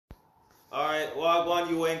All right, well, go on,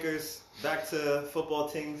 you wankers. Back to Football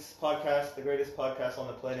Things podcast, the greatest podcast on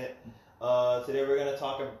the planet. Today we're gonna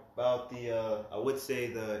talk about I would say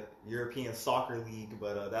the European Soccer League,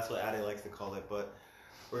 but that's what Ade likes to call it. But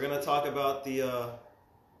we're gonna talk about you know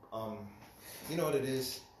what it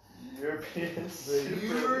is, European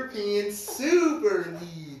Super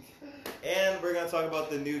League, and we're gonna talk about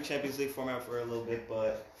the new Champions League format for a little bit.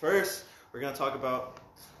 But first, we're gonna talk about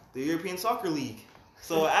the European Soccer League.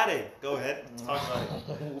 So, Ade, go ahead. Talk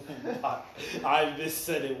about it. I just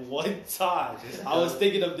said it one time. I was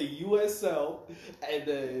thinking of the USL and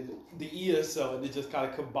then the ESL, and it just kind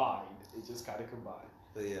of combined.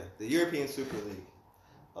 But yeah, the European Super League.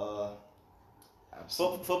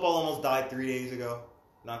 Football almost died 3 days ago.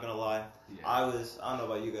 Not gonna lie. Yeah. I don't know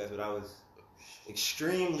about you guys, but I was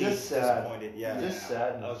extremely disappointed. Yeah, just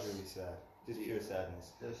sadness. I was really sad. Just pure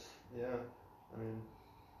sadness. I mean,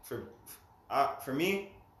 for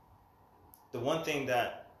me, the one thing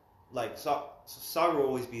that, like, soccer will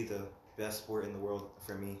always be the best sport in the world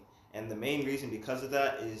for me. And the main reason because of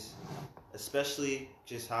that is especially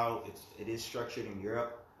just how it is structured in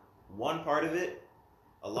Europe. One part of it,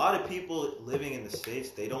 a lot of people living in the States,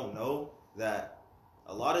 they don't know that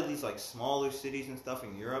a lot of these, like, smaller cities and stuff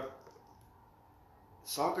in Europe,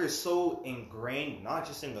 soccer is so ingrained, not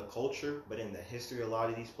just in the culture, but in the history of a lot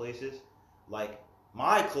of these places. Like,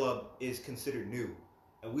 my club is considered new,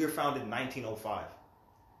 and we were founded in 1905.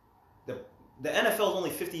 The NFL is only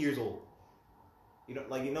 50 years old. You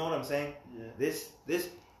know what I'm saying? Yeah. This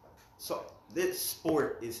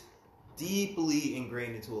sport is deeply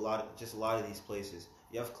ingrained into a lot of these places.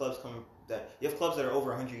 You have clubs that are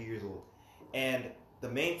over 100 years old, and the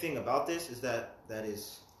main thing about this is that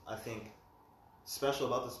is, I think, special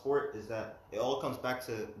about the sport is that it all comes back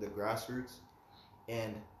to the grassroots,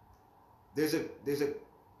 and there's a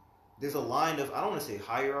line of, I don't want to say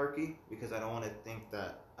hierarchy because I don't want to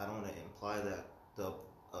imply that the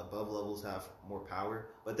above levels have more power,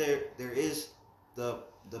 but there is the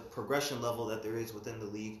progression level that there is within the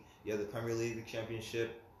league. You have the Premier League, the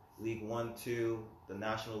Championship, League 1, 2, the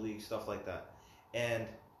National League, stuff like that. And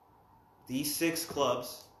these 6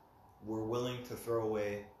 clubs were willing to throw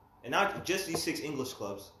away, and not just these 6 English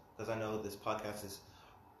clubs, because I know this podcast is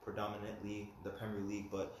predominantly the Premier League,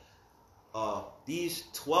 but these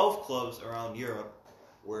 12 clubs around Europe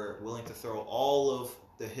were willing to throw all of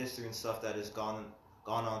the history and stuff that has gone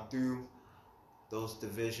on through those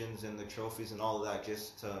divisions and the trophies and all of that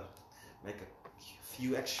just to make a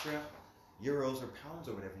few extra euros or pounds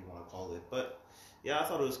or whatever you want to call it. But yeah, I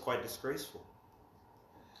thought it was quite disgraceful.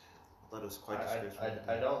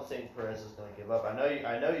 I don't think Perez is going to give up. I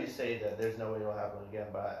know you say that there's no way it'll happen again,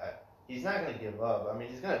 but he's not going to give up. I mean,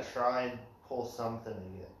 he's going to try and pull something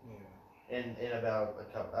again. Yeah. In about a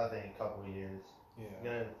couple of years.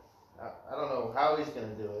 Yeah. I don't know how he's going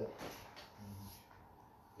to do it.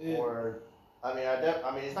 Mm-hmm. Or, I mean,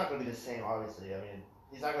 it's not going to be the same, obviously. I mean,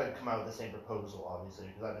 he's not going to come out with the same proposal, obviously,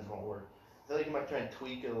 because that just won't work. I feel like he might try and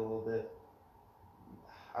tweak it a little bit.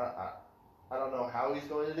 I don't know how he's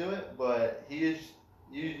going to do it, but he is.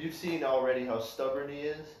 You've seen already how stubborn he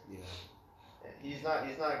is. Yeah. He's not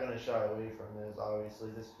going to shy away from this,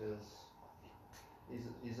 obviously, just because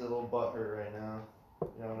he's a little butthurt right now.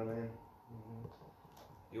 You know what I mean? Mm-hmm.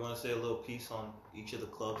 You want to say a little piece on each of the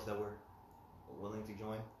clubs that were willing to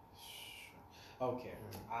join? Okay,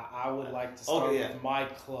 I would like to start with my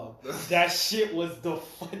club. That shit was the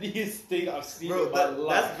funniest thing I've seen in my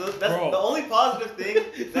life. That's the only positive thing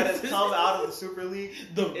that has come out of the Super League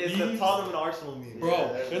is the Tottenham and Arsenal meme.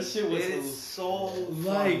 Bro, that shit was so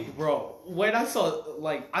funny. Like, bro, when I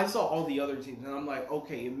saw all the other teams, and I'm like,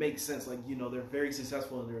 okay, it makes sense. Like, you know, they're very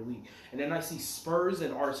successful in their league. And then I see Spurs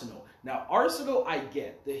and Arsenal. Now, Arsenal, I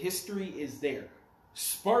get. The history is there.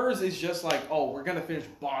 Spurs is just like, oh, we're gonna finish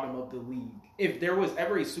bottom of the league. If there was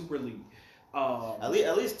ever a Super League, at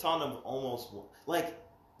least Tottenham almost I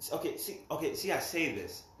say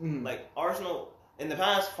this like Arsenal in the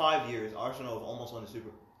past 5 years, Arsenal have almost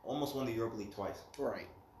won the Europa League twice. Right.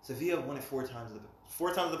 Sevilla won it 4 times in the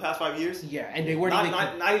past 5 years. Yeah, and they weren't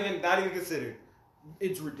not even considered.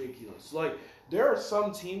 It's ridiculous. Like, there are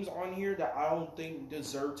some teams on here that I don't think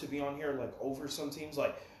deserve to be on here. Like, over some teams,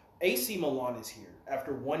 like AC Milan is here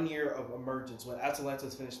after 1 year of emergence when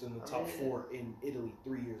Atalanta's finished in the top 4 in Italy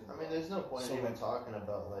 3 years ago. I mean, there's no point in even talking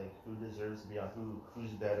about like who deserves to be on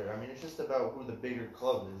who's better. I mean, it's just about who the bigger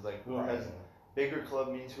club is. Like, who has bigger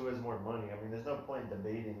club means who has more money. I mean, there's no point in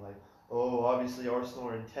debating like, oh, obviously Arsenal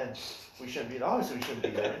are in 10th. We shouldn't be. Obviously, we shouldn't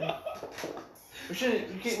be there. We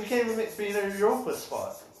can't even be in a Europa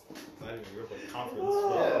spot. Not even Europa Conference.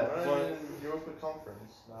 Europa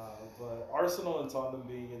Conference. But Arsenal and Tottenham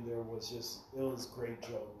being in there was great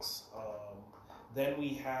jokes. Then we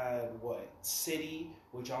had City,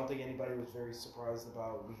 which I don't think anybody was very surprised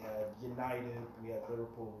about. We had United, we had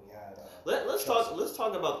Liverpool, we had. Let's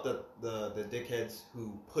talk about the dickheads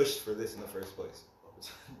who pushed for this in the first place.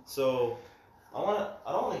 So I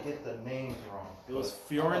don't want to get the names wrong. It was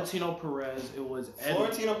Florentino Perez. It was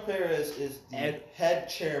Florentino Perez is the head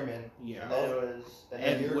chairman. Yeah. And then it was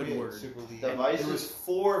Ed Woodward. Super League. The vices. There was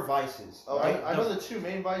 4 vices. Oh, right? I know the 2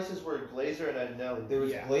 main vices were Glazer and Agnelli. There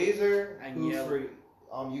was Glazer, who Agnelli. for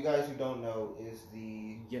you guys who don't know is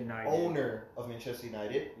the United owner of Manchester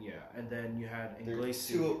United. Yeah, and then you had There's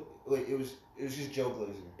Inglesi. it was just Joe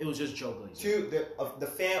Glazer. It was just Joe Glazer.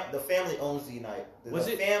 The family owns the United. The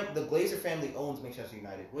Glazer family owns Manchester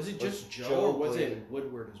United. Was it just Joe, Joe or was Glazer. it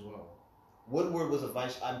Woodward as well? Woodward was a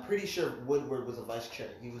vice. I'm pretty sure Woodward was a vice chair.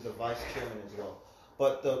 He was a vice chairman as well.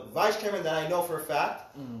 But the vice chairman that I know for a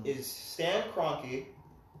fact is Stan Kroenke.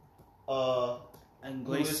 And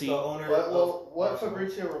who is the Glacy. owner What of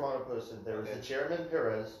Fabrizio Romano posted, there was the chairman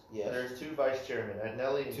Perez. Yes. And there's 2 vice chairmen,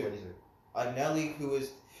 Agnelli and 2. Glazer. Agnelli, who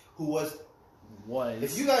was. Was.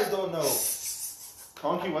 If you guys don't know,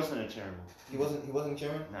 Kroenke wasn't a chairman. he wasn't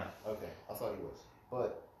chairman. No. Okay, I thought he was.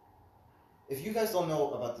 But if you guys don't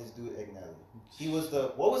know about this dude Agnelli, he was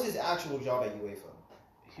what was his actual job at UEFA?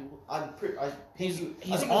 He's I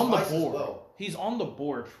think on the vice as board. well. He's on the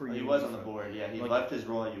board for He UEFA. was on the board, yeah. He left his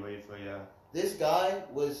role at UEFA, yeah. This guy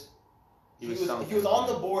was. He was on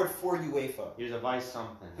the board for UEFA. He was a vice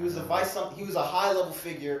something. He was a vice something. He was a high level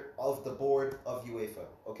figure of the board of UEFA.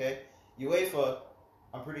 Okay, UEFA.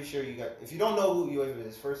 I'm pretty sure you got. If you don't know who UEFA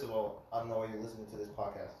is, first of all, I don't know why you're listening to this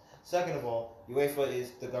podcast. Second of all, UEFA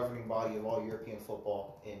is the governing body of all European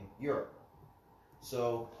football in Europe.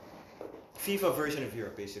 So, FIFA version of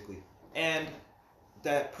Europe, basically. And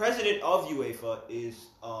the president of UEFA is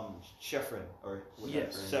Shefrin or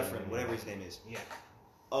Sefrin, whatever his name is. Yeah.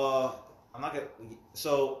 I'm not gonna.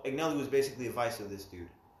 So Agnelli was basically a vice of this dude.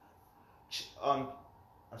 I'm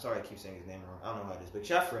sorry, I keep saying his name wrong. I don't know how it is, but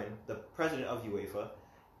Shefrin, the president of UEFA,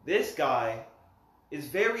 this guy is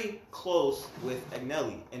very close with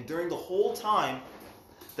Agnelli, and during the whole time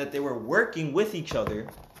that they were working with each other,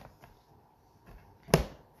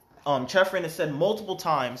 Shefrin has said multiple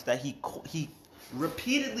times that he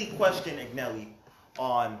repeatedly questioned Agnelli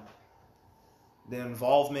on the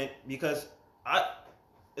involvement because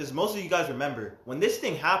as most of you guys remember, when this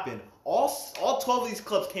thing happened, all 12 of these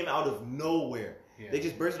clubs came out of nowhere. Yeah. They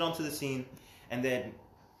just bursted onto the scene, and then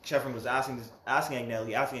Shefrin was asking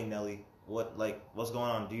Agnelli, what's going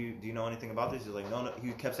on? Do you know anything about this? He's like, no.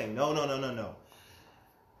 He kept saying, no.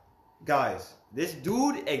 Guys, this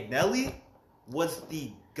dude Agnelli was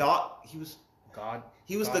the god. He was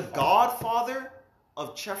the godfather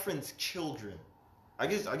of Shefrin's children. I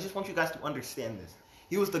just want you guys to understand this.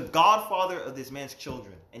 He was the godfather of this man's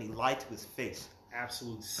children, and he lied to his face.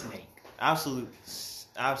 Absolute snake. Absolute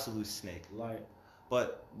snake.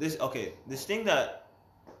 But this thing that.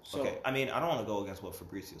 I mean, I don't want to go against what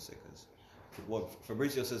Fabrizio said because what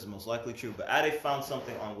Fabrizio says is most likely true. But Ade found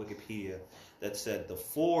something on Wikipedia that said the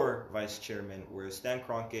 4 vice chairmen were Stan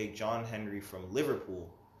Kroenke, John Henry from Liverpool,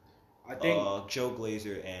 I think Joe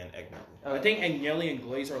Glazer and Agnelli. I think Agnelli and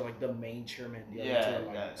Glazer are like the main chairman. The other 2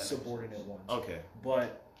 are like subordinate ones. Okay.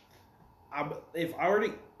 But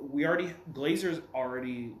Glazer's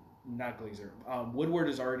already not Glazer. Woodward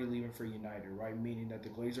is already leaving for United, right? Meaning that the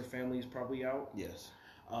Glazer family is probably out. Yes.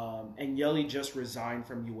 Agnelli just resigned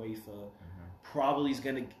from UEFA. Mm-hmm. Probably is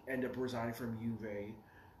going to end up resigning from Juve.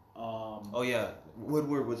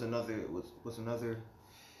 Woodward was another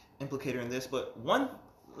implicator in this. But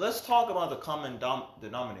let's talk about the common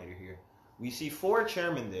denominator here. We see 4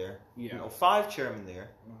 chairmen there. Yeah. 5 chairmen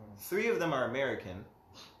there. Mm-hmm. 3 of them are American.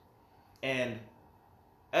 And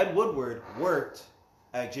Ed Woodward worked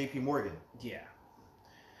at J.P. Morgan. Yeah.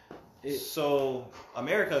 So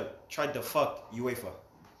America tried to fuck UEFA,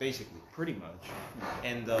 basically. Pretty much.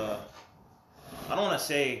 And I don't want to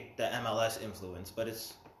say the MLS influence, but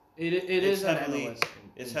it's heavily MLS.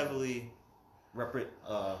 It's heavily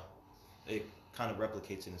it kind of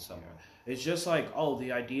replicates in some way. It's just like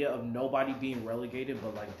the idea of nobody being relegated,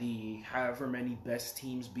 but like the however many best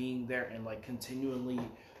teams being there and like continually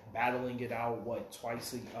battling it out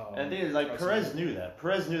twice a and then like Perez knew that.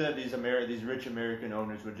 Perez knew that these rich American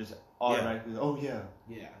owners would just automatically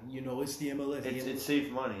it's the MLS. It's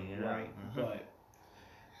safe money, right? Mm-hmm. But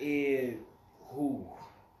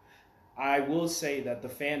I will say that the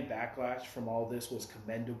fan backlash from all this was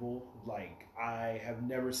commendable. Like I have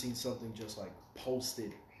never seen something just like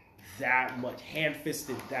posted that much,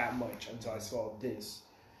 hand-fisted that much until I saw this.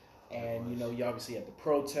 And, you know, you obviously had the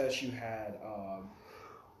protests. You had,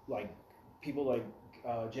 like, people like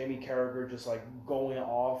Jamie Carragher just, like, going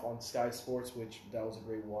off on Sky Sports, which that was a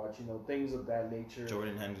great watch. You know, things of that nature.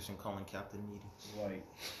 Jordan Henderson calling captain meetings. Like,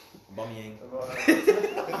 Aubameyang.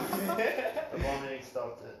 Aubameyang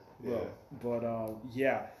stopped it. Yeah. But,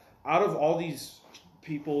 yeah, out of all these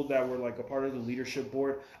people that were, like, a part of the leadership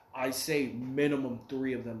board, I say minimum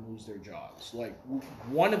 3 of them lose their jobs. Like,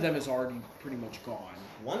 one of them is already pretty much gone.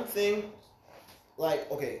 One thing,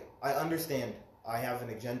 like, okay, I understand I have an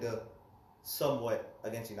agenda somewhat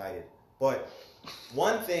against United, but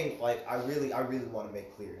one thing, like, I really want to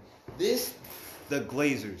make clear. The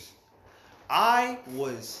Glazers, of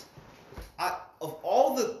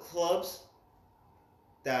all the clubs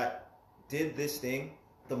that did this thing,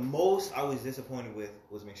 the most I was disappointed with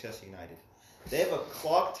was Manchester United. They have a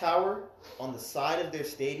clock tower on the side of their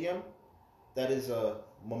stadium that is a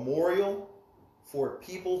memorial for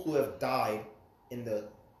people who have died in the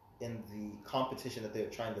competition that they're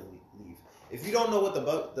trying to leave. If you don't know what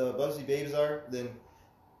the Bugsy Babes are, then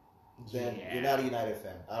you're not a United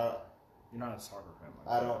fan. You're not a soccer fan.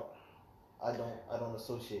 I don't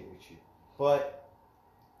associate with you. But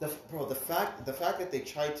the fact that they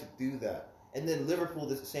tried to do that, and then Liverpool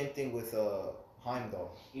did the same thing with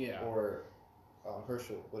Heimdall. Yeah. Or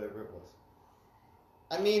Herschel, whatever it was.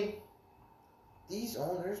 I mean, these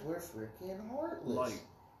owners were freaking heartless. Like,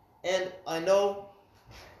 and I know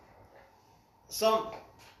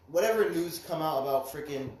whatever news come out about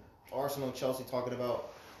freaking Arsenal and Chelsea talking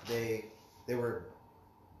about they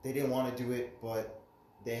didn't want to do it, but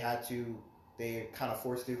they had to, they kind of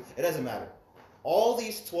forced to. It doesn't matter. All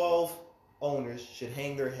these 12 owners should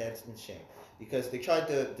hang their heads in shame because they tried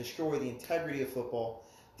to destroy the integrity of football,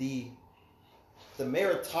 the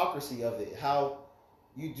meritocracy of it, how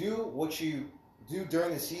you do what you do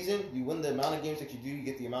during the season, you win the amount of games that you do, you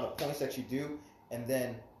get the amount of points that you do, and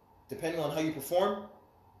then depending on how you perform,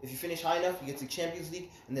 if you finish high enough, you get to Champions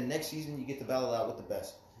League, and then next season you get to battle out with the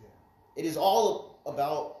best. Yeah. It is all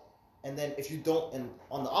about, and then if you don't, and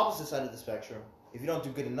on the opposite side of the spectrum, if you don't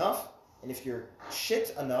do good enough, and if you're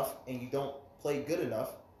shit enough and you don't play good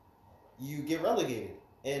enough, you get relegated.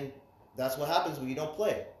 And that's what happens when you don't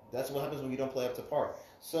play. That's what happens when you don't play up to par.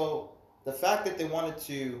 So the fact that they wanted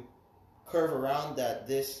to curve around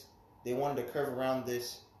this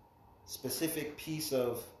specific piece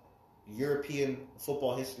of European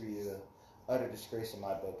football history is an utter disgrace in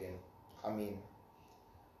my book. And I mean,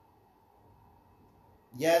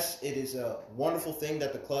 yes, it is a wonderful thing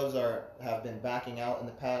that the clubs have been backing out in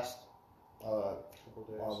the past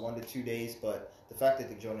 1 to 2 days, but the fact that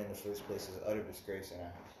they joined in the first place is an utter disgrace, and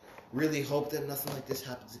I really hope that nothing like this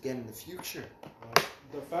happens again in the future.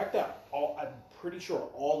 The fact that I'm pretty sure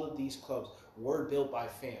all of these clubs were built by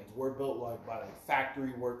fans, were built by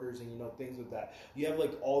factory workers, and things like that. You have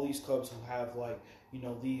all these clubs who have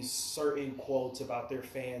these certain quotes about their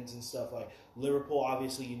fans and stuff. Like Liverpool,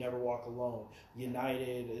 obviously, you never walk alone.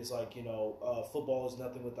 United is football is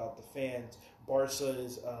nothing without the fans. Barca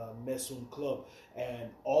is mais un club,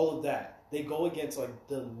 and all of that. They go against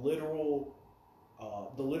the literal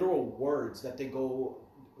words that they go.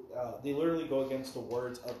 They literally go against the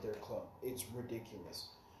words of their club. It's ridiculous.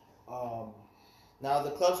 Now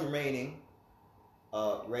the clubs remaining,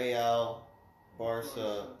 Real,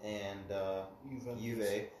 Barca, and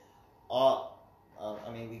Juve.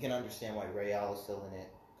 I mean, we can understand why Real is still in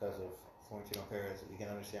it because of Florentino Perez. We can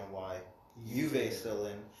understand why Juve is still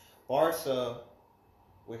in. Barca,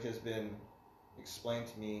 which has been explained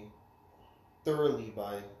to me thoroughly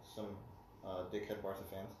by some dickhead Barca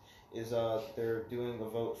fans, is they're doing a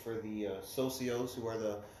vote for the socios, who are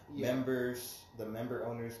the members, the member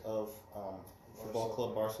owners of Football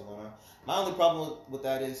Club Barcelona. My only problem with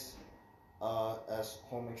that is, as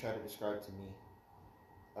Holman tried to describe to me,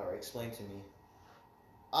 or explain to me,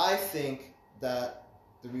 I think that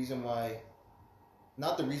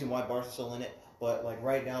not the reason why Barca's still in it, but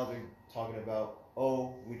right now they're talking about,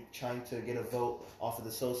 we're trying to get a vote off of the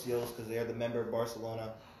socios because they are the member of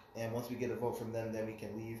Barcelona, and once we get a vote from them, then we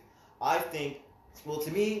can leave. I think,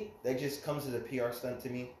 to me, that just comes as a PR stunt to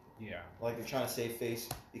me. Yeah. Like they're trying to save face,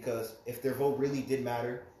 because if their vote really did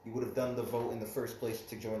matter, you would have done the vote in the first place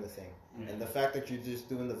to join the thing. Mm-hmm. And the fact that you're just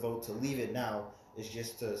doing the vote to leave it now is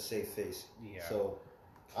just to save face. Yeah. So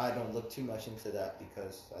I don't look too much into that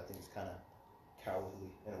because I think it's kind of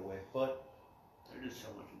cowardly in a way. But they're just so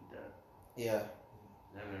much in debt. Yeah.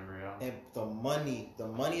 And the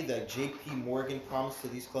money that J.P. Morgan promised to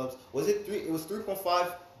these clubs, was it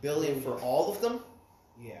 3.5 billion for all of them?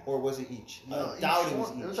 Yeah. Or was it each? No, I doubt it was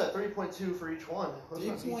one, each. It was like 3.2 for each one.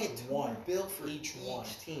 3.1 bill for each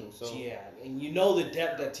team. So yeah, and you know the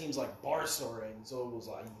depth that teams like Barca are in, so it was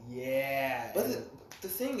like, yeah. But the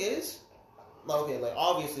thing is, okay, like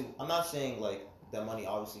obviously, I'm not saying like that money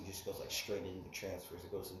obviously just goes like straight into transfers.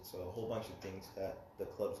 It goes into a whole bunch of things that the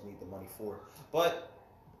clubs need the money for. But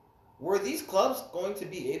were these clubs going to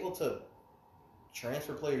be able to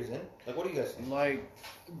transfer players in? Like, what do you guys think? Like,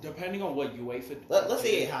 depending on what UEFA... Let's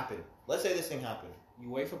say it happened. Let's say this thing happened.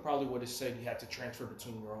 UEFA probably would have said you had to transfer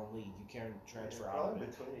between your own league. You can't transfer out of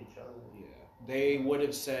it. Between each other. Yeah. They would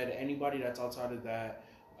have said anybody that's outside of that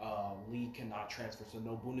league cannot transfer. So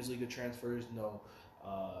no Bundesliga transfers, no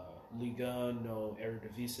Liga, no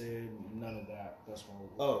Eredivisie, none of that. That's one.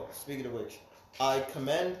 Oh, speaking of which, I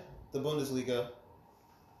commend the Bundesliga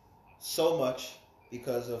so much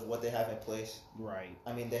because of what they have in place. Right.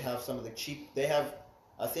 I mean, they have some of the cheap. They have,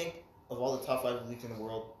 I think, of all the top 5 leagues in the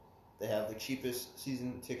world, they have the cheapest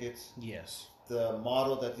season tickets. Yes. The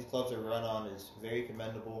model that these clubs are run on is very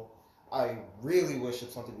commendable. I really wish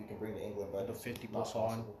it's something we can bring to England, but The it's 50 not plus one.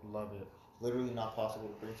 possible. Love it. Literally not possible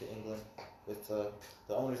to bring to England with the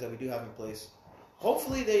owners that we do have in place.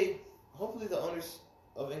 Hopefully the owners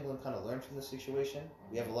of England kind of learn from the situation.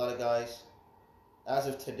 We have a lot of guys. As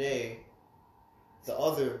of today, the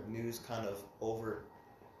other news kind of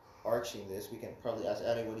overarching this, we can probably ask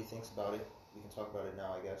Addy what he thinks about it. We can talk about it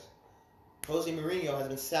now, I guess. Jose Mourinho has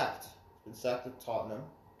been sacked. He's been sacked at Tottenham.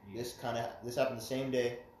 Yeah. This happened the same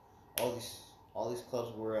day. All these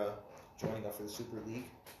clubs were joining up for the Super League.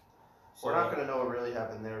 So, We're not going to know what really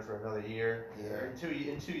happened there for another year. Yeah.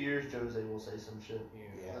 In 2 years, Jose will say some shit.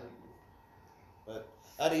 Yeah. But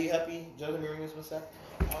Addy, you happy Jose Mourinho's been sacked?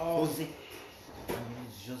 Jose.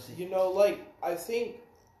 You know, like, I think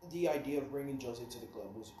the idea of bringing Jose to the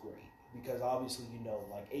club was great. Because obviously, you know,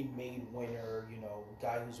 like a made winner, you know,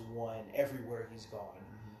 guy who's won everywhere he's gone.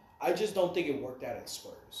 Mm-hmm. I just don't think it worked out at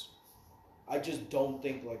Spurs. I just don't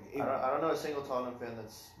think like I don't know a single Tottenham fan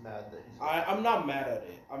that's mad that he's. I'm not mad at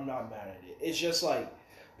it. I'm not mad at it. It's just like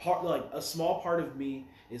a small part of me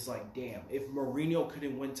is like, damn, if Mourinho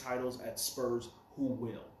couldn't win titles at Spurs, who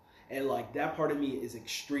will? And like that part of me is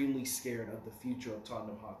extremely scared of the future of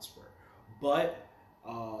Tottenham Hotspur. But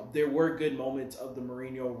there were good moments of the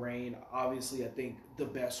Mourinho reign. Obviously, I think the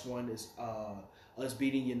best one is us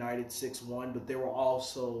beating United 6-1. But there were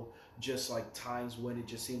also just like times when it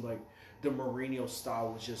just seemed like the Mourinho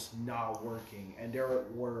style was just not working. And there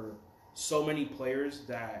were so many players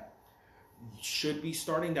that should be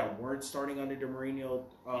starting that weren't starting under the Mourinho.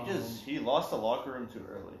 He lost the locker room too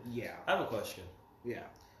early. Yeah. I have a question. Yeah.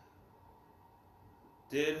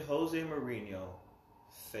 Did Jose Mourinho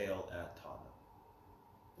fail at Tottenham?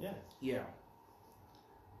 Yeah.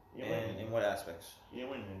 Yeah. And in what aspects? You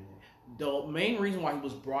win. The main reason why he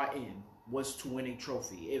was brought in was to win a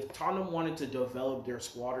trophy. If Tottenham wanted to develop their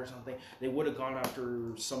squad or something, they would have gone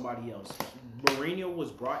after somebody else. Mourinho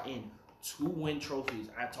was brought in to win trophies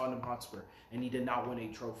at Tottenham Hotspur, and he did not win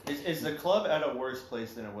a trophy. Is the club at a worse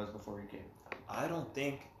place than it was before he came? I don't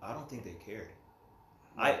think they cared.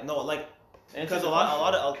 Because a a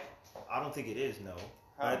lot of I don't think it is no.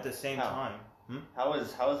 How? But at the same How? time, How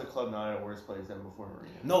is the club not at a worse place than before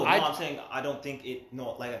Mourinho? no, I'm saying I don't think it.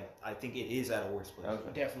 No, like I think it is at a worse place.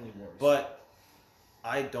 Okay. Definitely worse. But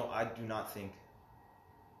I do not think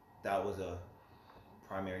that was a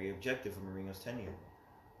primary objective of Mourinho's tenure.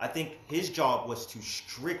 I think his job was to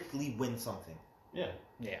strictly win something. Yeah.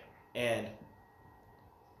 And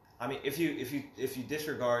I mean, if you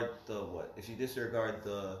disregard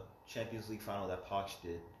the Champions League final that Poch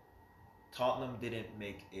did, Tottenham didn't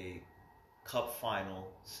make a cup final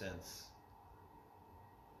since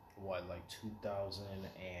what, like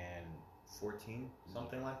 2014,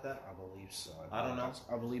 something like that. I believe so. I don't know.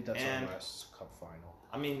 I believe that's And- our last cup final.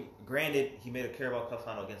 I mean, granted, he made a Carabao Cup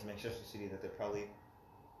final against Manchester City that they probably.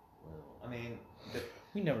 I mean,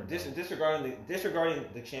 We never know. disregarding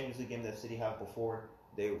the Champions League game that City had before,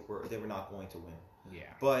 they were not going to win.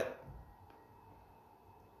 Yeah. But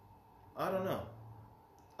I don't know.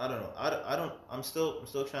 I'm still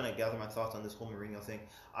trying to gather my thoughts on this whole Mourinho thing.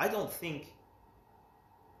 I don't think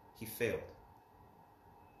he failed.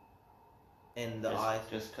 In the eyes,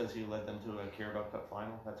 Just because he led them to a Carabao Cup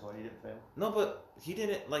final, that's why he didn't fail. no, but he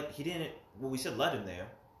didn't. Well, we said led him there.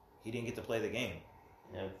 He didn't get to play the game.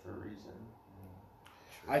 Yeah, for a reason.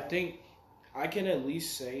 I think I can at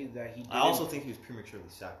least say that he did. I also think he was prematurely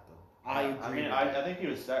sacked, though. I agree. I mean, with I that. think he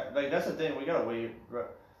was like that's the thing. We gotta wait. For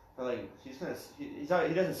like he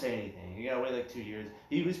doesn't say anything. You gotta wait like 2 years.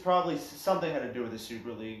 He was probably something had to do with the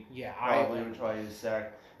Super League. Yeah, Probably which why he was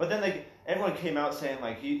sacked. But then everyone came out saying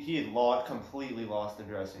like he had completely lost the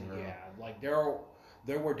dressing room. Yeah, like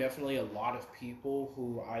there were definitely a lot of people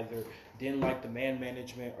who either didn't like the man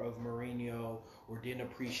management of Mourinho or didn't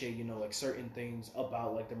appreciate, like certain things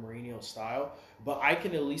about like the Mourinho style. But I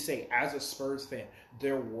can at least say, as a Spurs fan,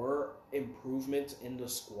 there were improvements in the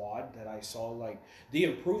squad that I saw. Like the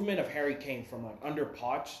improvement of Harry Kane from like under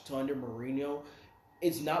Poch to under Mourinho,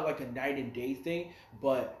 it's not like a night and day thing,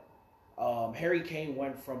 but Harry Kane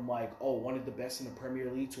went from like, one of the best in the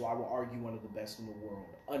Premier League to, I would argue, one of the best in the world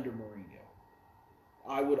under Mourinho.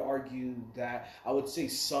 I would argue that I would say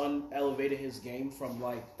Son elevated his game from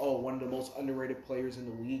like, one of the most underrated players in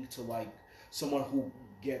the league to like someone who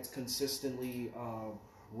gets consistently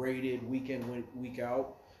rated week in, week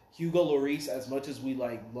out. Hugo Lloris, as much as we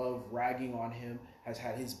like love ragging on him, has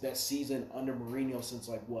had his best season under Mourinho since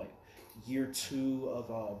like year 2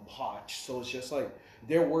 of Poch. So it's just like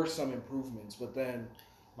there were some improvements, but then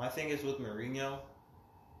my thing is with Mourinho,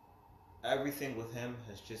 everything with him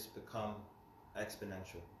has just become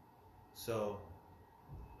exponential. So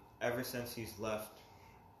ever since he's left,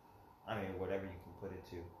 I mean, whatever you can put it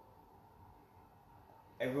to,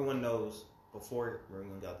 everyone knows before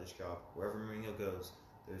Mourinho got this job, wherever Mourinho goes,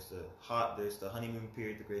 there's the honeymoon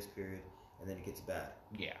period, the grace period, and then it gets bad.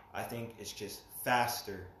 Yeah, I think it's just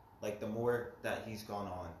faster. Like the more that he's gone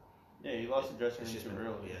on. Yeah, he lost the dressing room too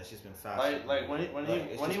early. Yeah, it's just been faster. Like when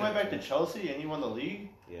he went back to Chelsea and he won the league.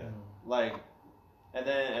 Yeah. Like, and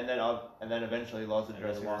then eventually lost the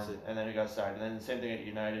dressing room, and then he got sacked. And then the same thing at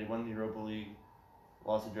United, won the Europa League,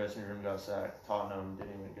 lost the dressing room, got sacked. Tottenham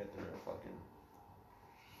didn't even get their fucking.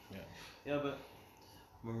 Yeah, but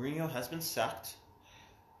Mourinho has been sacked.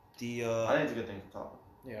 I think it's a good thing for Tottenham.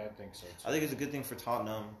 Yeah, I think so too. I think it's a good thing for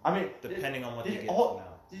Tottenham. I mean, depending on what they get now.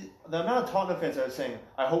 The amount of Tottenham fans that are saying,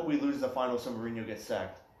 "I hope we lose the final so Mourinho gets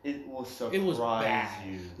sacked." It will surprise it was bad.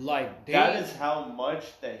 you. Like that is how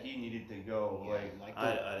much that he needed to go. Yeah,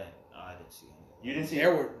 I didn't see any of that. You didn't see.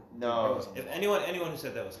 There were no. If anyone who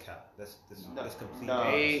said that was cap, that's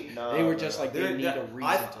complete. They were just like they need a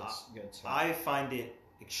reason to get. I find it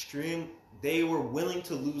extreme. They were willing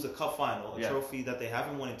to lose a cup final, a trophy that they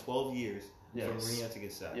haven't won in 12 years, for Mourinho to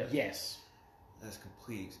get sacked. Yeah. Yes, that's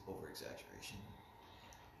complete over exaggeration.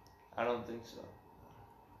 I don't think so,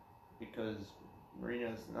 because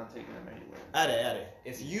Mourinho's not taking them anywhere. Ade,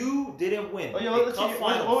 if you didn't win a cup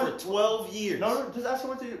final for 12 years, no, just ask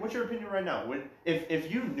him what's your opinion right now. If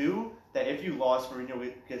you knew that if you lost, Mourinho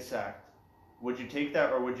would get sacked, would you take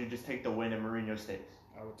that, or would you just take the win and Mourinho stays?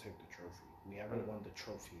 I would take the trophy. We haven't won the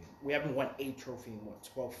trophy. We haven't won a trophy in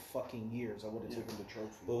 12 fucking years. I would have taken the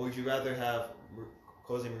trophy. But would you rather have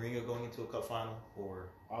Jose Mourinho going into a cup final, or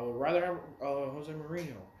I would rather have Jose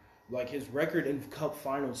Mourinho? Like his record in cup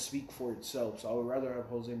finals speak for itself. So I would rather have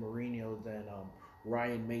Jose Mourinho than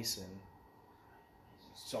Ryan Mason.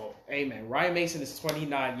 So, hey man, Ryan Mason is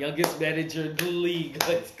 29, youngest manager in the league.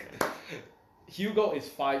 Hugo is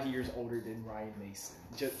 5 years older than Ryan Mason.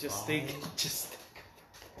 Just think.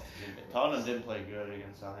 Tottenham didn't play good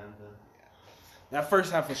against Southampton. That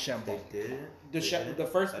first half was shambles. They did. The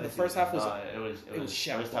first half was it was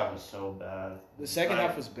shambles. First half was so bad. The second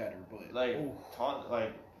half was better, but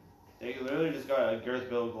they literally just got a Gareth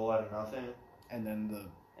Bale goal out of nothing, and then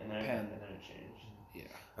and then it changed. Yeah,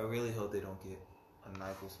 I really hope they don't get a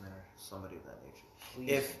Nagelsmann or somebody of that nature.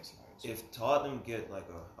 Please. If Tottenham get like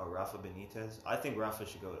a Rafa Benitez, I think Rafa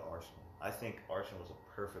should go to Arsenal. I think Arsenal is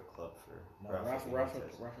a perfect club for Rafa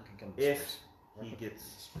can come to if Spurs. he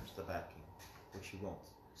gets the backing, which he won't.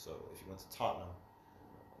 So if he went to Tottenham,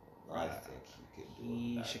 I think he could do it.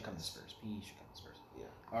 He should come to Spurs. Yeah.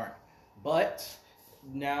 All right, but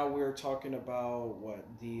now we're talking about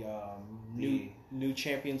the new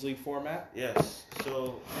Champions League format. Yes.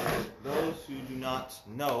 So for those who do not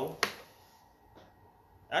know,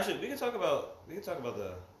 actually we can talk about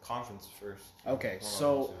the conference first. Okay,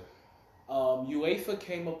 so UEFA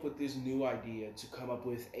came up with this new idea to come up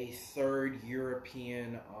with a third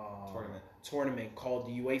European tournament called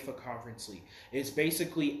the UEFA Conference League. It's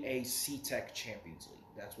basically a CTEC Champions League.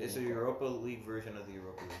 That's what it's a Europa League version of the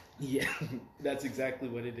Europa League. Yeah, that's exactly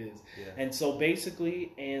what it is. Yeah. And so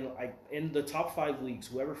basically, in the top 5 leagues,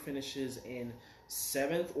 whoever finishes in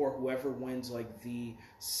 7th or whoever wins like the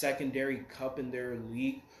secondary cup in their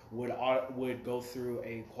league would go through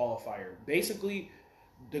a qualifier. Basically,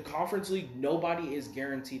 the Conference League, nobody is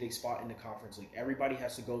guaranteed a spot in the Conference League. Everybody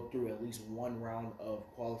has to go through at least one round of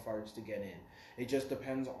qualifiers to get in. It just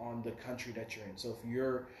depends on the country that you're in. So if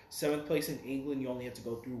you're 7th place in England, you only have to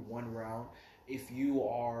go through one round. If you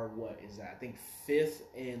are, I think 5th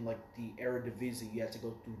in like the Eredivisie, you have to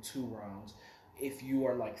go through 2 rounds. if you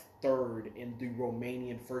are like third in the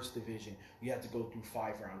Romanian first division, you have to go through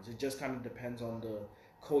 5 rounds. It just kind of depends on the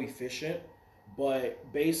coefficient,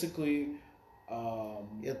 but basically,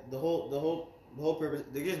 the whole purpose,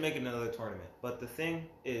 they're just making another tournament. But the thing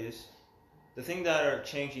that are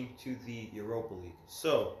changing to the Europa League.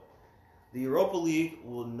 So the Europa League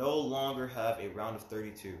will no longer have a round of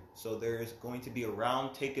 32. So there is going to be a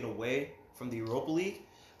round taken away from the Europa League,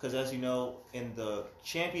 because as you know, in the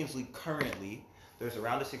Champions League currently, there's a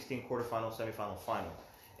round of 16, quarterfinal, semifinal, final.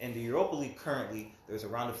 In the Europa League currently, there's a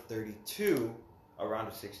round of 32, a round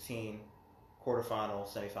of 16, quarterfinal,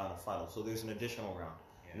 semifinal, final. So there's an additional round.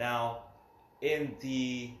 Yeah. Now, in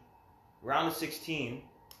the round of 16,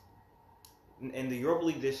 in the Europa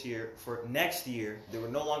League this year, for next year, there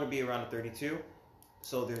will no longer be a round of 32.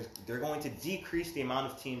 So they're going to decrease the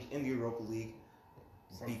amount of teams in the Europa League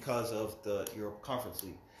because of the Europa Conference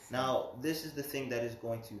League. Now, this is the thing that is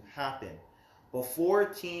going to happen. Before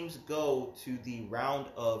teams go to the round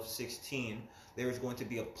of 16, there is going to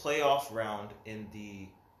be a playoff round in the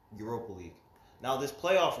Europa League. Now, this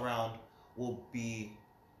playoff round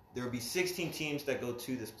there will be 16 teams that go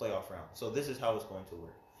to this playoff round. So this is how it's going to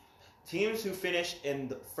work. Teams who finish in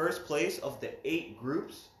the first place of the 8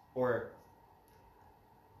 groups, or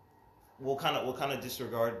we'll kind of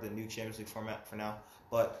disregard the new Champions League format for now,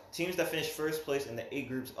 but teams that finish first place in the 8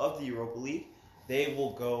 groups of the Europa League, they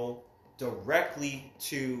will go directly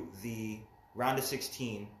to the round of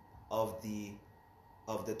 16 of the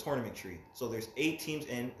tournament tree. So there's 8 teams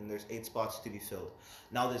in, and there's 8 spots to be filled.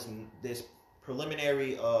 Now this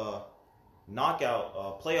preliminary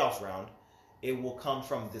knockout playoff round, it will come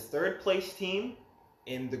from the 3rd place team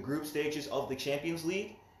in the group stages of the Champions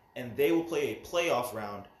League, and they will play a playoff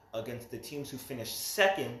round against the teams who finish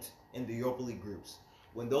 2nd in the Europa League groups.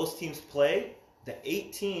 When those teams play, the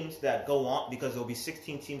 8 teams that go on, because there will be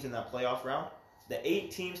 16 teams in that playoff round, the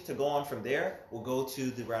 8 teams to go on from there will go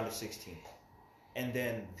to the round of 16. And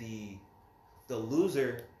then the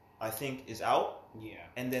loser, I think, is out. Yeah.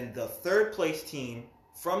 And then the 3rd place team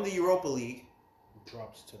from the Europa League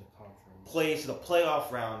drops to the conference. Plays the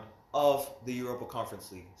playoff round of the Europa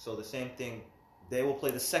Conference League. So the same thing, they will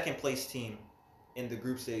play the 2nd place team in the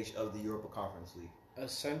group stage of the Europa Conference League.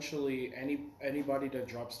 Essentially, anybody that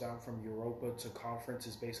drops down from Europa to conference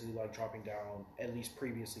is basically like dropping down, at least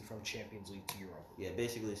previously, from Champions League to Europa. Yeah,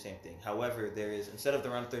 basically the same thing. However, there is, instead of the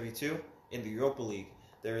round of 32 in the Europa League,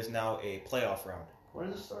 there is now a playoff round.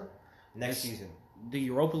 When does it start? Next season. The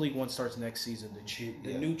Europa League one starts next season.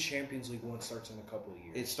 The new Champions League one starts in a couple of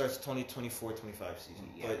years. It starts 2024-25 season.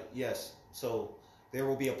 Yeah. But yes, so there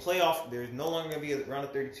will be a playoff. There's no longer going to be a round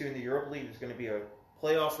of 32 in the Europa League. There's going to be a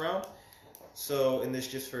playoff round. So, and this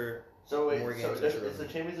just for more games. So is the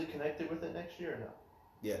Champions League connected with it next year or no?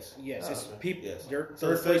 Yes. Yes. Oh, it's okay. people. Yes.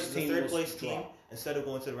 So the third place team, instead of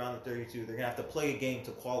going to the round of 32, they're going to have to play a game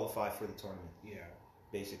to qualify for the tournament. Yeah.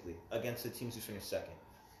 Basically, against the teams who finish 2nd.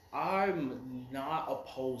 I'm not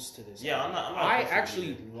opposed to this. Yeah, idea. I'm not I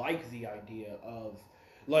actually like the idea of,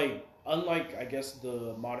 like, unlike, I guess,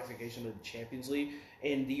 the modification of the Champions League,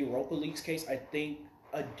 in the Europa League's case, I think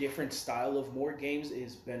a different style of more games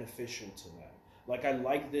is beneficial to them. Like, I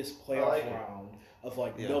like this playoff round of,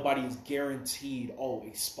 like, nobody is guaranteed,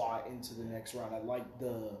 a spot into the next round. I like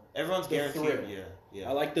everyone's guaranteed. Thrill. Yeah.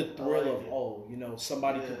 I like the thrill of,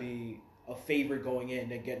 somebody could be a favorite going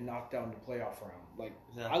in and get knocked down in the playoff round. Like,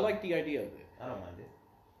 exactly. I like the idea of it. I don't mind it.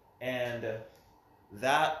 And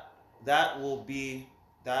that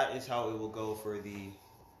is how it will go for the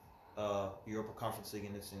Europa Conference League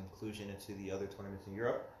and its inclusion into the other tournaments in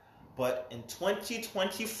Europe. But in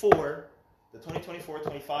 2024, the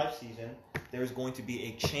 2024-25 season, there's going to be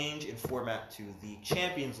a change in format to the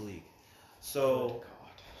Champions League. So,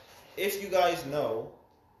 if you guys know,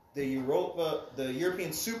 the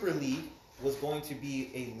European Super League was going to be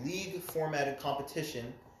a league-formatted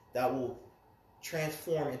competition that will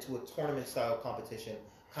transform into a tournament-style competition,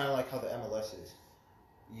 kind of like how the MLS is.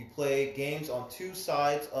 You play games on 2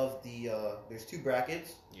 sides of the. There's 2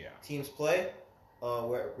 brackets. Yeah. Teams play.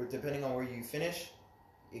 Where depending on where you finish,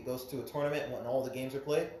 it goes to a tournament when all the games are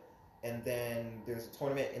played, and then there's a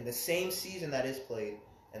tournament in the same season that is played,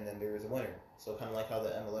 and then there is a winner. So kind of like how the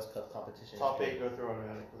MLS Cup competition. Top 8 go through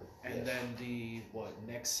automatically. And then the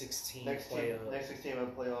next 16 next 16 will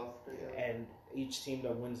playoff. Yeah. And each team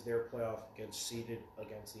that wins their playoff gets seeded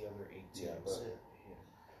against the other 8 teams.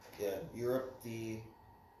 Europe.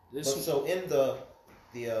 So in the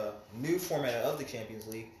new format of the Champions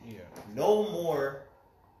League, no more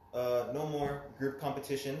group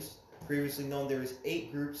competitions. Previously known, there was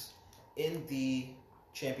 8 groups in the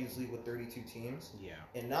Champions League with 32 teams. Yeah.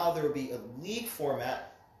 And now there will be a league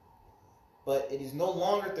format but it is no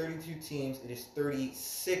longer 32 teams. It is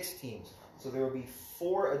 36 teams. So there will be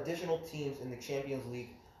 4 additional teams in the Champions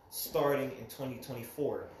League starting in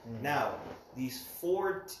 2024. Now, these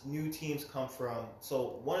 4 new teams come from.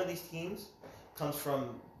 So one of these teams comes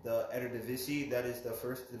from the Eredivisie, that is the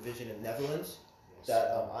first division in Netherlands,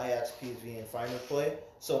 that Ajax, PSV, and Feyenoord play.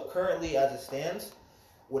 So currently, as it stands,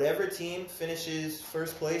 whatever team finishes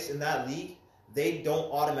first place in that league, they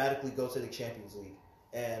don't automatically go to the Champions League,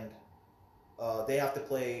 and they have to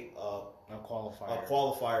play a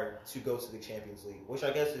qualifier to go to the Champions League, which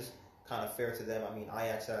I guess is kind of fair to them. I mean,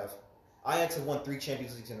 Ajax have won 3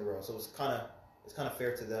 Champions Leagues in a row, so it's kind of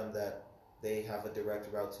fair to them that they have a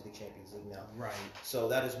direct route to the Champions League now. Right. So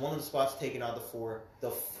that is one of the spots taken out of the 4.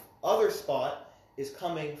 The other spot is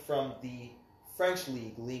coming from the French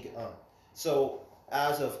league, Ligue 1. So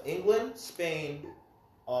as of England, Spain,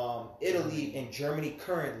 Italy, and Germany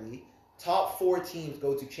currently, top 4 teams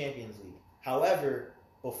go to Champions League. However,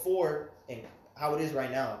 before, and how it is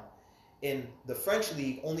right now, in the French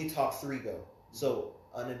league, only top 3 go. So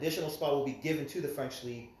an additional spot will be given to the French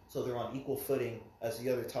league, so they're on equal footing as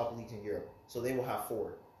the other top leagues in Europe. So they will have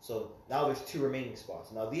 4. So now there's 2 remaining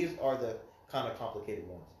spots. Now these are the kind of complicated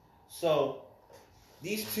ones. So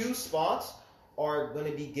these 2 spots are going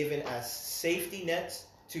to be given as safety nets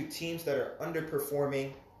to teams that are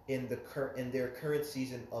underperforming in their current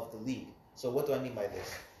season of the league. So what do I mean by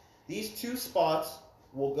this? These 2 spots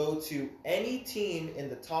will go to any team in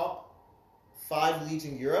the top 5 leagues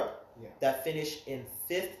in Europe that finish in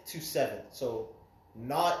 5th to 7th. So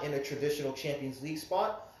not in a traditional Champions League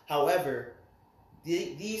spot. However,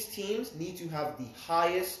 these teams need to have the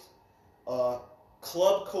highest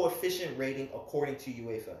club coefficient rating according to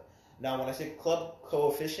UEFA. Now, when I say club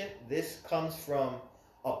coefficient, this comes from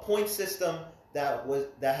a point system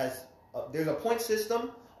there's a point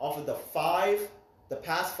system off of the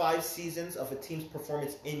past 5 seasons of a team's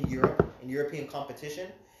performance in Europe, in European competition,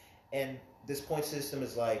 and this point system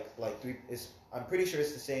is like 3. I'm pretty sure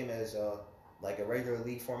it's the same as like a regular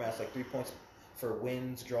league format. It's like 3 points for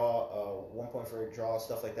wins, draw, 1 point for a draw,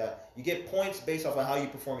 stuff like that. You get points based off of how you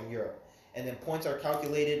perform in Europe, and then points are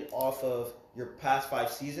calculated off of your past 5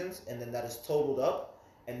 seasons, and then that is totaled up,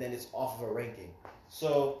 and then it's off of a ranking.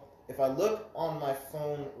 So if I look on my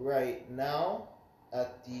phone right now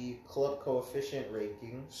at the club coefficient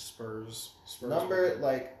ranking, Spurs number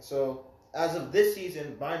so as of this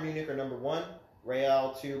season, Bayern Munich are number 1,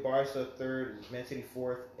 Real 2, Barca 3rd, Man City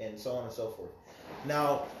 4th, and so on and so forth.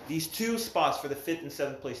 Now, these 2 spots for the 5th and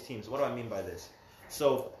 7th place teams, what do I mean by this?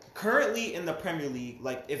 So currently in the Premier League,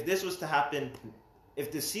 like if this was to happen,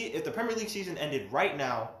 if the Premier League season ended right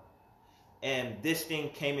now, and this thing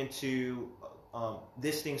came into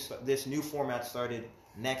this new format started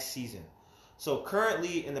next season. So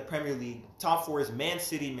currently in the Premier League, top 4 is Man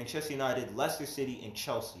City, Manchester United, Leicester City, and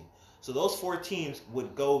Chelsea. So those 4 teams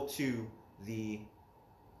would go to the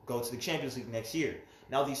Champions League next year.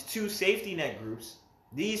 Now these 2 safety net groups,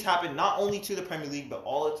 these happen not only to the Premier League but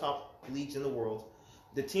all the top leagues in the world.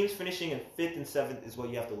 The teams finishing in 5th and 7th is what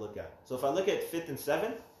you have to look at. So if I look at 5th and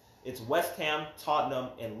 7th, it's West Ham, Tottenham,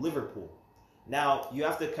 and Liverpool. Now you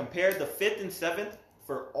have to compare the 5th and 7th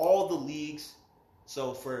for all the leagues.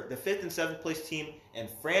 So for the 5th and 7th place team in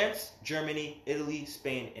France, Germany, Italy,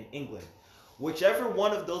 Spain, and England. Whichever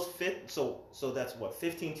one of those so that's what,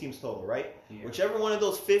 15 teams total, right? Yeah. Whichever one of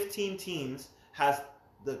those 15 teams has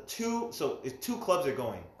the 2, so if 2 clubs are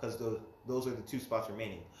going, because those are the 2 spots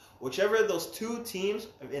remaining. Whichever of those 2 teams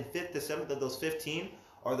in 5th to 7th of those 15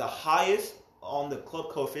 are the highest on the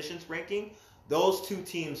club coefficients ranking, those 2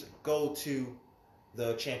 teams go to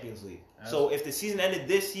the Champions League. So if the season ended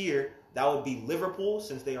this year, that would be Liverpool,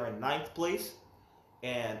 since they are in 9th place.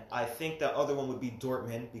 And I think that other one would be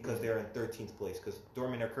Dortmund, because they're in 13th place, because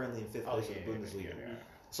Dortmund are currently in 5th place in the Bundesliga. Yeah.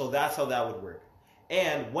 So that's how that would work.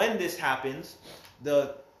 And when this happens,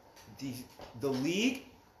 the league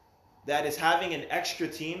that is having an extra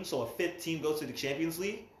team, so a 5th team goes to the Champions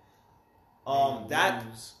League,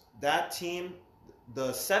 that team, the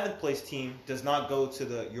 7th place team, does not go to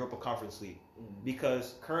the Europa Conference League,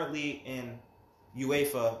 because currently in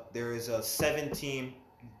UEFA there is a 7-team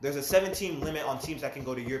limit on teams that can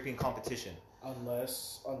go to European competition.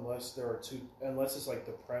 Unless there are 2, unless it's like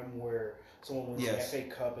the Prem where someone wins the FA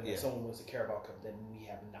Cup and then someone wins the Carabao Cup, then we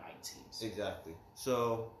have 9 teams. Exactly.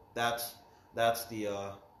 So that's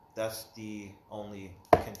the only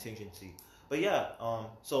contingency. But yeah,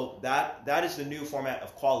 so that is the new format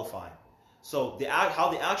of qualifying. So how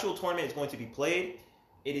the actual tournament is going to be played,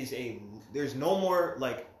 there's no more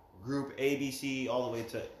like group A, B, C all the way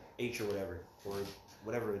to H or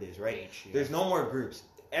whatever it is, right? H, yeah. There's no more groups.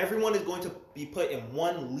 everyone is going to be put in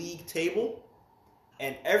one league table,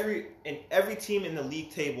 and every team in the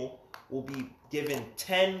league table will be given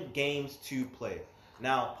 10 games to play.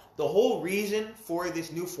 Now, the whole reason for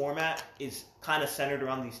this new format is kind of centered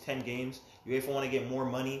around these 10 games. UEFA want to get more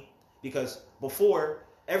money because before,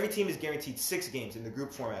 every team is guaranteed 6 games in the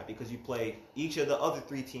group format because you play each of the other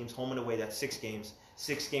 3 teams home and away. That's 6 games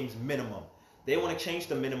minimum. They want to change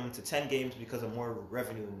the minimum to 10 games because of more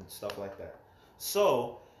revenue and stuff like that.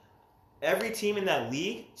 So, every team in that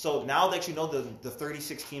league, so now that you know the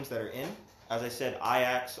 36 teams that are in, as I said,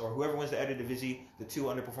 Ajax or whoever wins the Eredivisie, the 2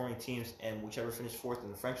 underperforming teams, and whichever finished 4th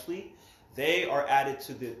in the French league, they are added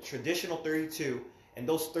to the traditional 32, and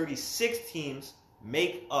those 36 teams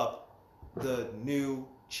make up the new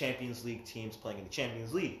Champions League teams playing in the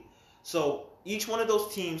Champions League. So each one of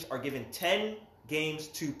those teams are given 10 games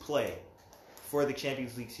to play for the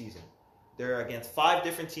Champions League season. They're against 5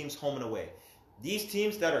 different teams home and away. These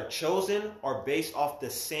teams that are chosen are based off the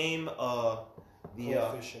same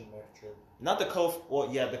coefficient metric. Not the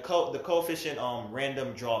coefficient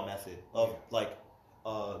random draw method of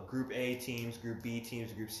Group A teams, Group B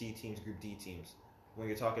teams, Group C teams, Group D teams. When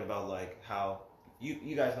you're talking about like how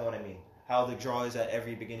you guys know what I mean, how the draw is at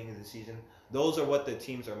every beginning of the season. Those are what the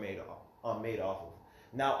teams are made off of.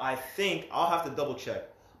 Now I think I'll have to double check,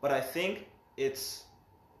 but I think it's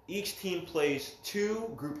each team plays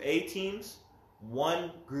 2 Group A teams,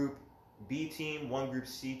 1 Group B team, 1 Group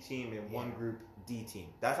C team, and 1 Group D team.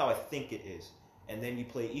 That's how I think it is. And then you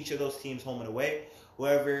play each of those teams home and away.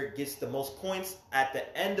 Whoever gets the most points at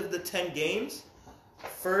the end of the 10 games,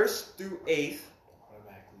 1st through 8th,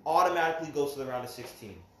 automatically goes to the round of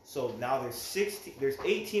 16. So now there's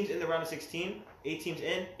 8 teams in the round of 16. 8 teams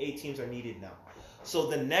in, 8 teams are needed now. So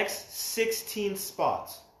the next 16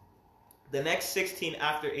 spots, the next 16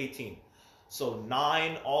 after 18. So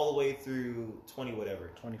 9 all the way through 20 whatever.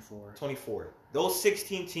 24. Those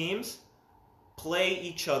 16 teams play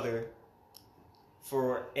each other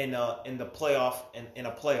in the playoff,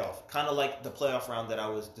 kind of like the playoff round that I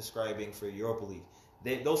was describing for Europa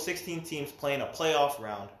League. Those 16 teams play in a playoff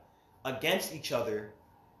round against each other,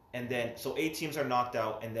 and then so 8 teams are knocked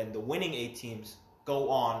out, and then the winning 8 teams go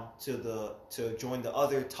on to join the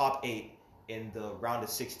other top 8 in the round of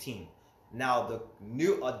 16. Now the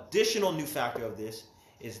additional new factor of this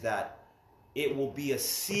is that it will be a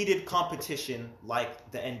seeded competition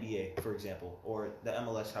like the NBA, for example, or the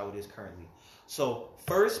MLS, how it is currently. So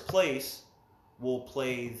first place will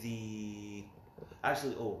play the.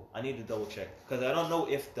 Actually, I need to double check because I don't know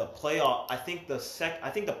if the playoff. I think the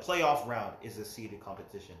playoff round is a seeded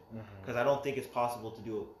competition because I don't think it's possible to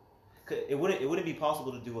do. It wouldn't be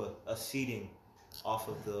possible to do a seeding off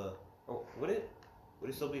of the. Or would it? Would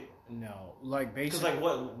it still be? No, like basically.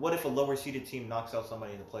 Because what if a lower seeded team knocks out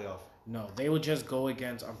somebody in the playoff? No, they would just go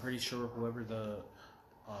against. I'm pretty sure whoever the.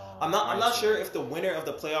 I'm not sure if the winner of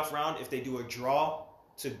the playoff round, if they do a draw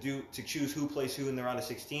to choose who plays who in the round of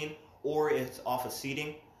 16, or it's off of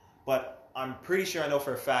seeding. But I'm pretty sure I know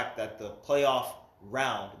for a fact that the playoff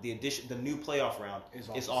round, the new playoff round,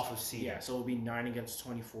 is off of seeding. Yeah, so it will be 9 against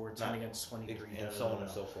 24, 10 against 23, and so on and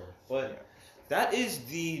so forth. But that is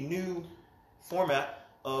the new format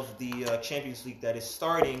of the Champions League that is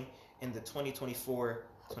starting in the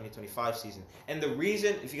 2024-2025 season. And the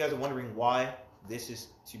reason, if you guys are wondering why this is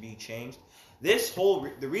to be changed,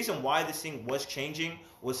 the reason why this thing was changing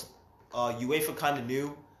was UEFA kind of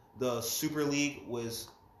knew the Super League was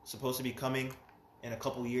supposed to be coming in a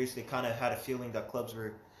couple of years. They kind of had a feeling that clubs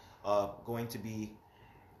were going to be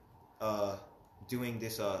doing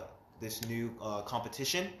this new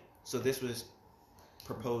competition. So this was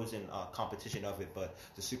proposed in competition of it, but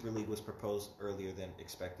the Super League was proposed earlier than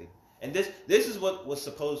expected. And this is what was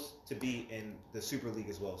supposed to be in the Super League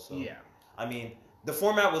as well. So yeah, I mean, the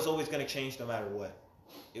format was always going to change no matter what.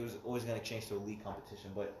 It was always going to change to a league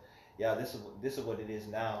competition, but yeah, this is what it is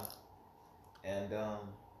now. And I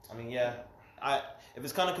mean, yeah, if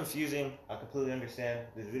it's kind of confusing, I completely understand.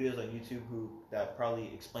 There's videos on YouTube that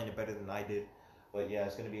probably explain it better than I did. But yeah,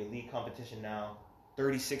 it's going to be a league competition now.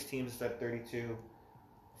 36 teams instead of 32.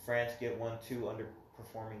 France get 2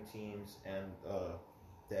 underperforming teams, and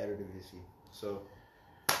the Eredivisie. So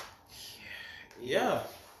yeah.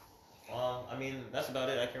 I mean, that's about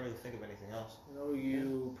it. I can't really think of anything else. No,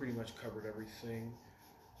 you pretty much covered everything.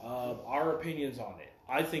 Our opinions on it.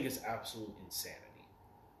 I think it's absolute insanity.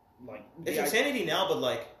 Like it's insanity now, but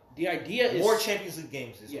like The idea is more Champions League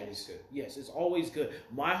games is always good. Yes, it's always good.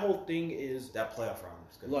 My whole thing is that playoff round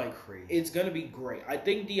is gonna be crazy. It's gonna be great. I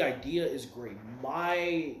think the idea is great.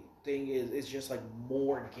 My thing is it's just like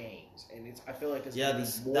more games, and I feel like it's gonna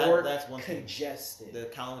be more that's one congested. Thing. The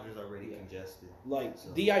calendar's already congested. Like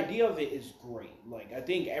the idea of it is great. Like I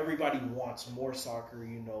think everybody wants more soccer.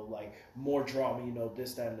 Like more drama.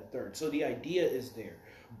 This, that, and the third. So the idea is there,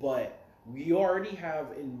 but we already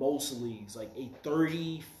have in most leagues like a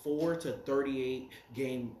 34 to 38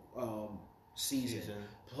 game season.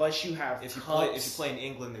 Plus you have if you cups. play in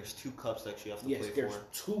England, there's 2 cups that you have to play for. Yes, there's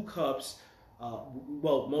 2 cups.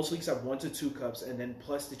 Most leagues have 1 to 2 cups, and then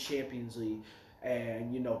plus the Champions League.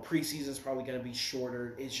 And preseason's probably going to be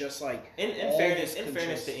shorter. It's just like in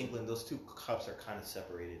fairness to England, those 2 cups are kind of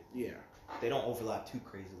separated. Yeah, they don't overlap too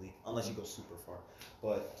crazily unless you go super far.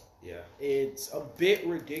 But yeah, it's a bit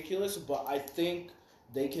ridiculous, but I think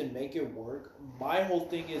they can make it work. My whole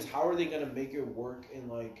thing is, how are they going to make it work in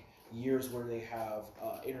like years where they have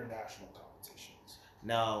international competitions?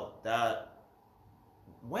 Now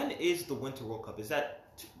when is the Winter World Cup?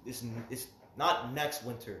 It's not next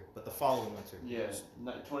winter, but the following winter. Yeah,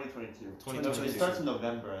 2022. It starts in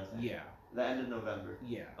November, I think. Yeah, the end of November.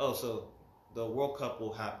 Yeah. Oh, so the World Cup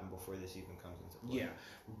will happen before this even comes into play.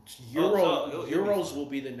 Yeah, Euros will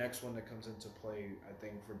be the next one that comes into play. I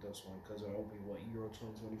think for this one because it'll be Euro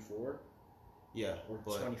 2024. Yeah, or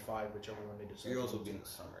 25, whichever one they decide. Euros will be in the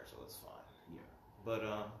summer, so it's fine. Yeah, but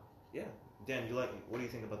yeah, Dan, what do you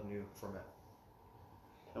think about the new format?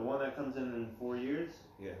 The one that comes in 4 years.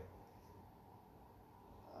 Yeah.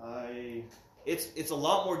 It's a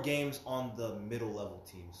lot more games on the middle level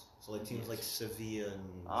teams. So like teams like Sevilla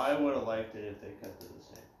and. I would have liked it if they kept it the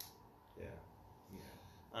same. Yeah.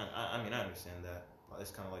 I mean I understand that.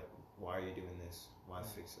 It's kind of like, why are you doing this? Why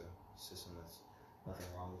fix a system that's nothing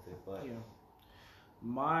wrong with it? But yeah.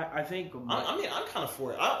 I'm kind of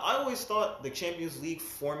for it. I always thought the Champions League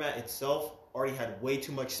format itself already had way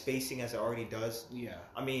too much spacing as it already does. Yeah.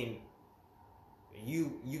 I mean,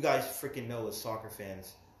 you guys freaking know as soccer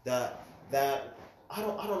fans that I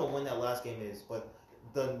don't know when that last game is, but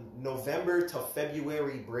the November to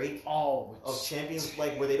February break of Champions,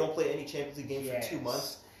 like where they don't play any Champions League games for 2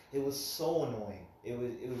 months, it was so annoying.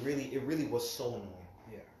 It really was so annoying.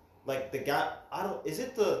 Yeah. Like the gap,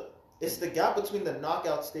 it's the gap between the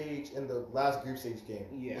knockout stage and the last group stage game.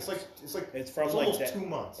 Yeah. It's almost 2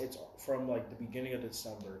 months. It's from like the beginning of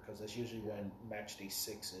December because that's usually when match day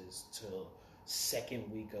 6 is till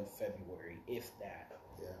second week of February, if that.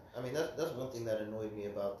 Yeah, I mean that's one thing that annoyed me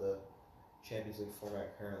about the Champions League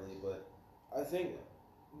format currently, but I think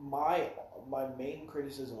my main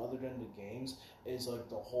criticism, other than the games, is like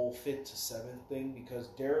the whole 5th to 7th thing, because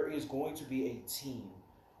there is going to be a team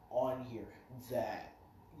on here that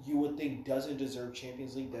you would think doesn't deserve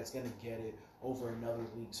Champions League that's going to get it over another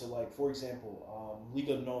league. So, like for example,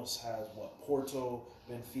 Liga NOS has Porto,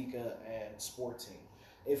 Benfica, and Sporting.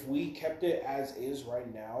 If we kept it as is right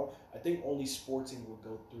now, I think only Sporting would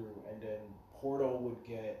go through, and then Porto would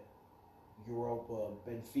get Europa,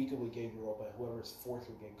 Benfica would get Europa, whoever's 4th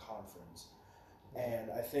would get Conference.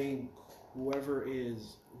 And I think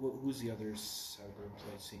who's the other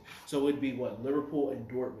place team? So it would be Liverpool and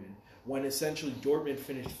Dortmund, when essentially Dortmund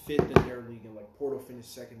finished 5th in their league and Porto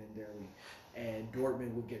finished 2nd in their league, and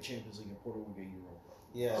Dortmund would get Champions League and Porto would get Europa.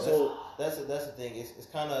 Yeah, so that's the thing. It's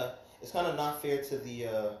kind of not fair to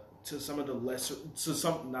the to some of the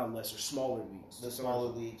smaller leagues. The smaller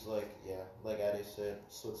leagues, like Ade said,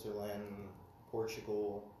 Switzerland,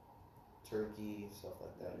 Portugal, Turkey, stuff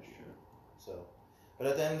like that. Sure. So, but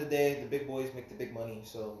at the end of the day, the big boys make the big money,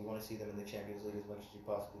 so you want to see them in the Champions League as much as you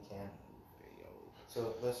possibly can.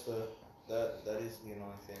 So that is the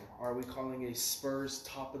annoying thing. Are we calling a Spurs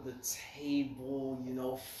top of the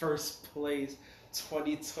table? First place.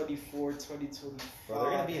 2024, 2025. Bro,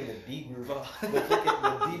 they're gonna be in the D group,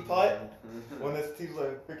 the D pot. When this team's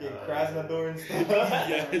like freaking Krasnodar and stuff.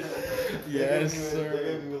 Yes, sir.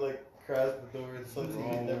 They're gonna be with Krasnodar and something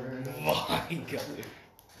you've never heard of. My God.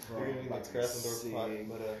 They're gonna be like Krasnodar pot,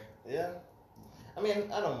 but yeah. I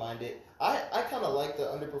mean, I don't mind it. I kind of like the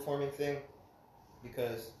underperforming thing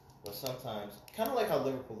because sometimes, kind of like how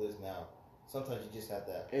Liverpool is now. Sometimes you just have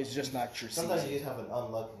that. It's just not your season. Sometimes you just have an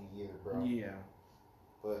unlucky year, bro. Yeah.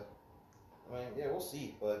 But, I mean, yeah, we'll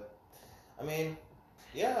see. But, I mean,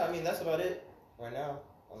 that's about it right now.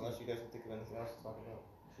 Unless you guys can think of anything else to talk about.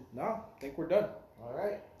 No, I think we're done. All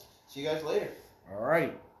right. See you guys later. All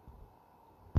right.